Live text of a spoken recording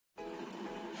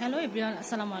Hello everyone,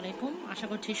 আসসালামু আলাইকুম। আশা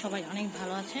করছি সবাই অনেক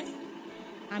ভালো আছেন।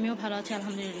 আমিও ভালো আছি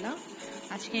আলহামদুলিল্লাহ।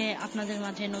 আজকে আপনাদের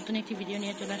মাঝে নতুন একটি ভিডিও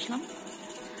নিয়ে চলে আসলাম।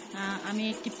 আমি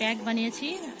একটি প্যাক বানিয়েছি।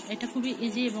 এটা খুবই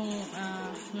ইজি এবং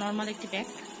নর্মাল একটি প্যাক,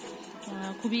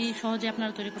 খুবই সহজে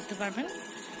আপনারা তৈরি করতে পারবেন।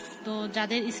 তো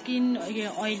যাদের স্কিন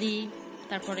অয়েলি,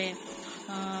 তারপরে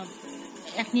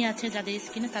অ্যাকনি আছে যাদের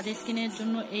স্কিনে, তাদের স্কিনের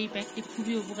জন্য এই প্যাকটি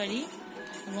খুবই উপকারী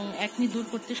এবং অ্যাকনি দূর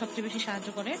করতে সবচেয়ে বেশি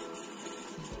সাহায্য করে।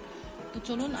 তো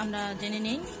চলুন আমরা জেনে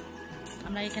নেই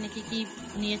আমরা এখানে কি কি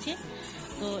নিয়েছি।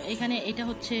 তো এখানে এটা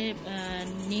হচ্ছে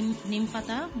নিম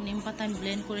পাতা আমি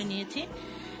ব্লেন্ড করে নিয়েছি।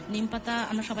 নিম পাতা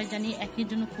আমরা সবাই জানি অ্যাকনির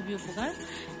জন্য খুবই উপকার,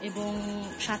 এবং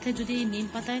সাথে যদি নিম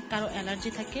পাতায় কারো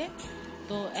অ্যালার্জি থাকে,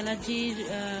 তো অ্যালার্জির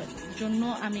জন্য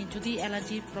আমি যদি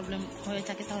অ্যালার্জির প্রবলেম হয়ে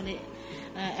থাকে তাহলে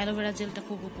অ্যালোভেরা জেলটা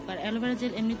খুব উপকার। অ্যালোভেরা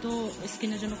জেল এমনি তো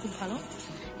স্কিনের জন্য খুব ভালো,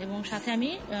 এবং সাথে আমি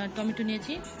টমেটো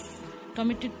নিয়েছি।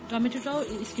 টমেটোটাও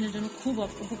স্কিনের জন্য খুব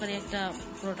উপকারী একটা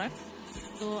প্রোডাক্ট।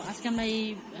 তো আজকে আমরা এই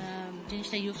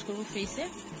জিনিসটা ইউজ করবো ফেসে।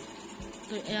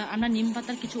 তো আমরা নিম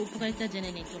পাতার কিছু উপকারিতা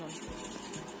জেনে নিই চলুন।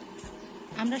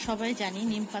 আমরা সবাই জানি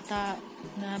নিম পাতা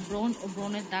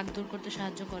ব্রণের দাগ দূর করতে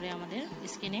সাহায্য করে আমাদের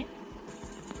স্কিনে।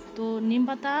 তো নিম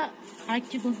পাতা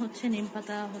আরেকটি গুণ হচ্ছে, নিম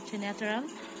পাতা হচ্ছে ন্যাচারাল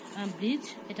ব্লিচ।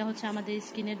 এটা হচ্ছে আমাদের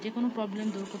স্কিনের যে কোনো প্রবলেম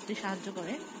দূর করতে সাহায্য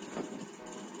করে।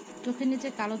 চোখের নিচে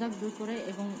কালো দাগ দূর করে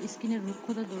এবং স্কিনের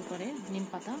রুক্ষতা দূর করে নিম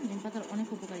পাতার অনেক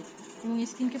উপকারী, এবং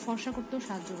স্কিনকে ফর্সা করতেও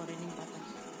সাহায্য করে নিম পাতা।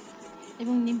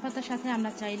 এবং নিম পাতার সাথে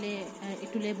আমরা চাইলে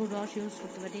একটু লেবুর রস ইউজ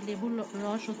করতে পারি। লেবুর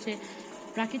রস হচ্ছে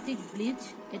প্রাকৃতিক ব্লিচ,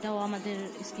 এটাও আমাদের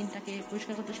স্কিনটাকে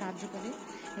পরিষ্কার করতে সাহায্য করে।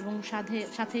 এবং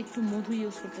সাথে একটু মধু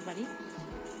ইউজ করতে পারি,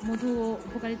 মধু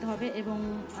উপকারিতা হবে। এবং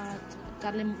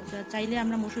চাইলে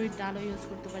আমরা মসুরির ডালও ইউজ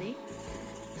করতে পারি।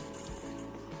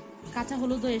 কাঁচা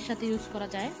হলুদও এর সাথে ইউজ করা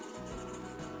যায়।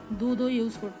 দুধও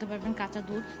ইউজ করতে পারবেন, কাঁচা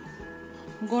দুধ।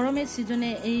 গরমের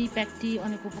সিজনে এই প্যাকটি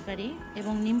অনেক উপকারী।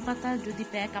 এবং নিম পাতার যদি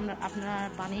প্যাক আপনারা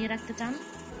বানিয়ে রাখতে চান,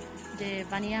 যে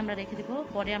বানিয়ে আমরা রেখে দেবো,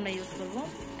 পরে আমরা ইউজ করব,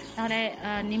 তাহলে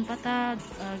নিম পাতা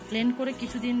ব্লেন্ড করে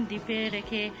কিছুদিন ডিপে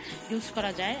রেখে ইউজ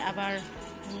করা যায়। আবার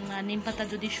নিম পাতা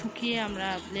যদি শুকিয়ে আমরা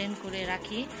ব্লেন্ড করে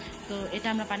রাখি, তো এটা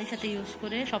আমরা পানির সাথে ইউজ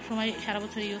করে সবসময় সারা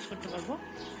বছর ইউজ করতে পারবো।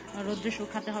 রোদ্রে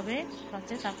শুকাতে হবে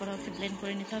ফার্স্টে, তারপরে হচ্ছে ব্লেন্ড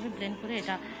করে নিতে হবে। ব্লেন্ড করে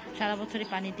এটা সারা বছরই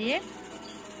পানি দিয়ে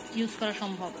ইউজ করা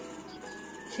সম্ভব।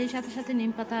 সেই সাথে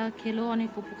নিম পাতা খেলেও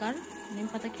অনেক উপকার। নিম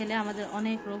পাতা খেলে আমাদের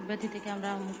অনেক রোগ ব্যাধি থেকে আমরা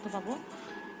মুক্ত পাবো,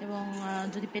 এবং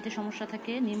যদি পেটে সমস্যা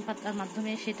থাকে নিম পাতার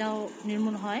মাধ্যমে সেটাও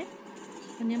নির্মূল হয়।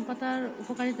 তো নিম পাতার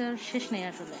উপকারিতার শেষ নেই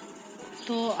আসলে।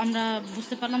 তো আমরা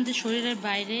বুঝতে পারলাম যে শরীরের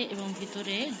বাইরে এবং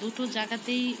ভিতরে দুটো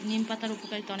জায়গাতেই নিম পাতার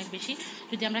উপকারিতা অনেক বেশি।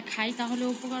 যদি আমরা খাই তাহলে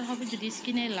উপকার হবে, যদি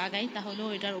স্কিনে লাগাই তাহলেও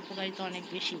এটার উপকারিতা অনেক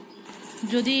বেশি।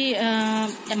 যদি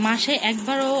মাসে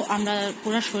একবারও আমরা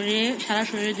সারা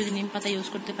শরীরে যদি নিম পাতা ইউজ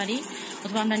করতে পারি,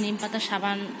 অথবা আমরা নিম পাতা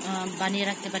সাবান বানিয়ে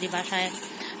রাখতে পারি বাসায়।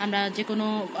 আমরা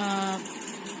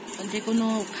যে কোনো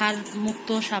ক্ষার মুক্ত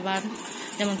সাবান,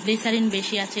 যেমন গ্লিসারিন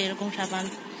বেশি আছে এরকম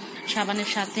সাবানের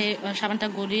সাথে সাবানটা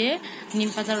গলিয়ে নিম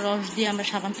পাতার রস দিয়ে আমরা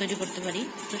সাবান তৈরি করতে পারি।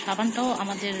 তো সাবানটাও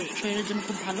আমাদের শরীরের জন্য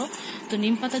খুব ভালো। তো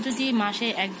নিম পাতা যদি মাসে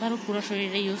একবারও পুরো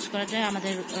শরীরে ইউজ করা যায়,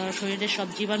 আমাদের শরীরের সব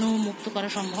জীবাণু মুক্ত করা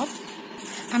সম্ভব।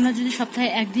 আমরা যদি সপ্তাহে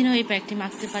একদিনও এই প্যাকটি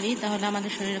মাখতে পারি, তাহলে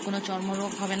আমাদের শরীরে কোনো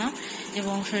চর্মরোগ হবে না,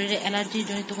 এবং শরীরে অ্যালার্জি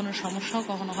জনিত কোনো সমস্যাও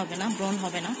কখনো হবে না, ব্রণ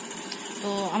হবে না। তো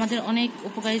আমাদের অনেক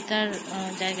উপকারিতার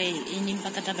জায়গায় এই নিম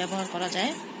পাতাটা ব্যবহার করা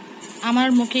যায়। আমার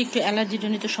মুখে একটু অ্যালার্জি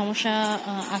জনিত সমস্যা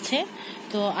আছে,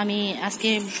 তো আমি আজকে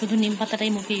শুধু নিম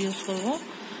পাতাটাই মুখে ইউজ করব।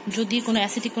 যদি কোনো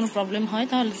অ্যাসিডিক কোনো প্রবলেম হয়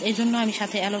তাহলে এই জন্য আমি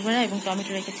সাথে অ্যালোভেরা এবং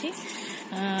টমেটো রেখেছি।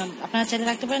 আপনারা চাইলে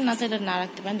রাখতে পারেন, না চাইলে না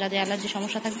রাখতে পারেন। যাদের অ্যালার্জি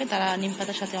সমস্যা থাকবে তারা নিম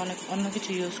পাতার সাথে অন্য কিছু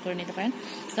ইউজ করে নিতে পারেন।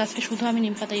 তো আজকে শুধু আমি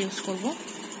নিম পাতা ইউজ করব।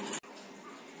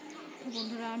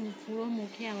 বন্ধুরা, আমি পুরো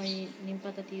মুখে আমি নিম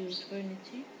পাতাটি ইউজ করে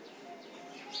নিচ্ছি।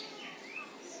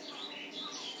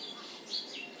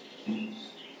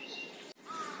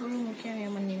 পুরো মুখে আমি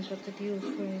আমার নিম পাতাটি ইউজ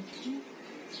করে নিচ্ছি।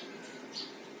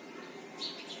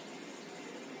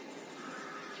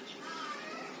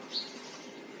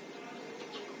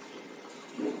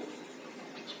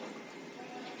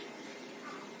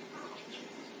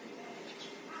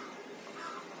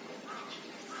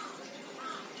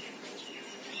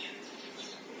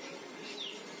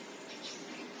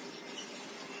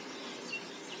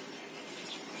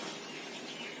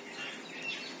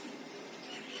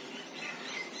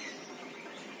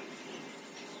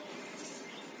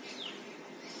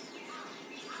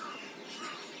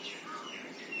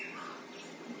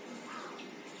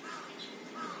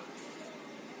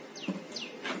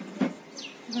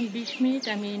 এখন 20 মিনিট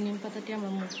আমি নিম পাতাটি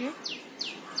আমার মুখে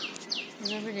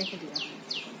এভাবে রেখে দিব।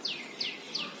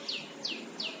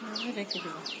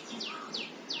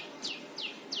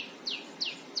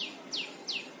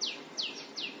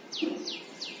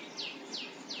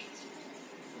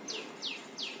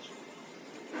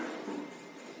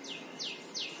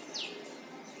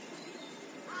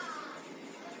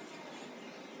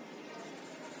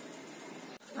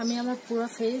 আমি আমার পুরো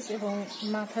ফেস এবং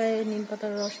মাথায় নিম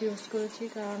পাতার রস ইউজ করেছি,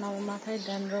 কারণ আমার মাথায়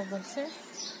ড্যান্ড্রফ আছে।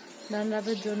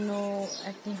 ড্যান্ড্রফের জন্য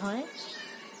অ্যাকনি হয়,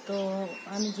 তো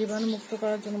আমি জীবাণু মুক্ত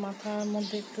করার জন্য মাথার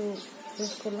মধ্যে একটু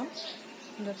ইউজ করলাম,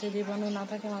 যাতে জীবাণু না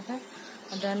থাকে মাথায়,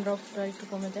 আর ড্যান্ড্রফটা একটু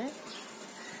কমে যায়।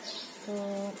 তো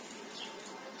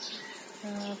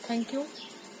থ্যাংক ইউ।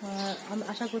 আমি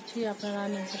আশা করছি আপনারা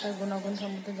নিম পাতার গুণাগুণ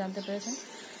সম্বন্ধে জানতে পেরেছেন।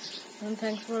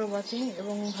 থ্যাংকস ফর ওয়াচিং,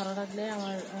 এবং ভালো লাগলে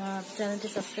আমার চ্যানেলটি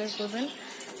সাবস্ক্রাইব করবেন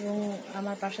এবং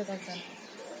আমার পাশে থাকবেন।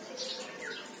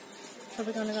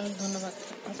 সবাইকে অনেক অনেক ধন্যবাদ।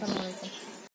 আসসালামু আলাইকুম।